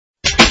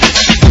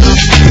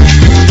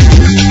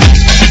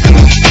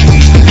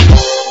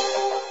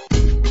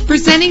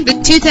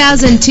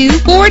2002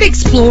 Ford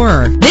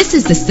Explorer. This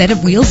is the set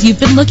of wheels you've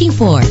been looking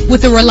for,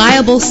 with a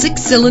reliable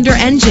 6-cylinder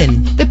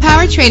engine. The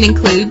powertrain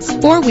includes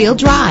 4-wheel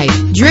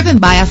drive, driven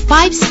by a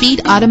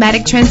 5-speed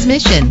automatic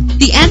transmission.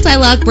 The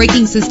anti-lock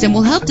braking system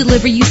will help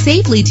deliver you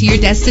safely to your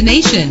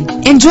destination.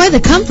 Enjoy the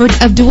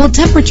comfort of dual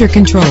temperature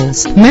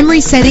controls.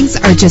 Memory settings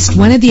are just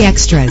one of the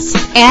extras.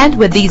 And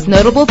with these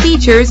notable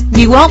features,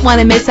 you won't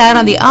want to miss out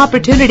on the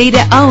opportunity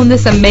to own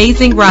this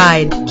amazing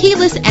ride.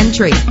 Keyless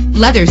entry,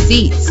 leather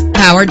seats,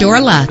 power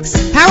door locks,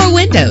 power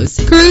windows,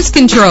 cruise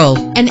control,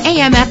 an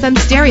AM/FM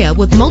stereo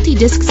with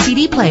multi-disc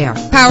CD player,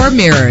 power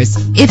mirrors.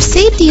 If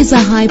safety is a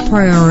high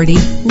priority,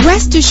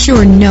 rest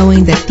assured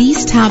knowing that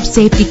these top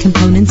safety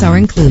components are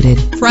included.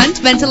 Front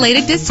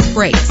ventilated disc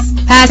brakes,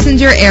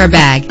 passenger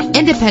airbag,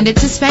 independent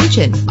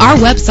suspension. Our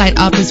website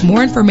offers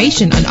more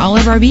information on all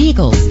of our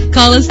vehicles.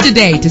 Call us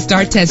today to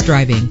start test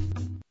driving.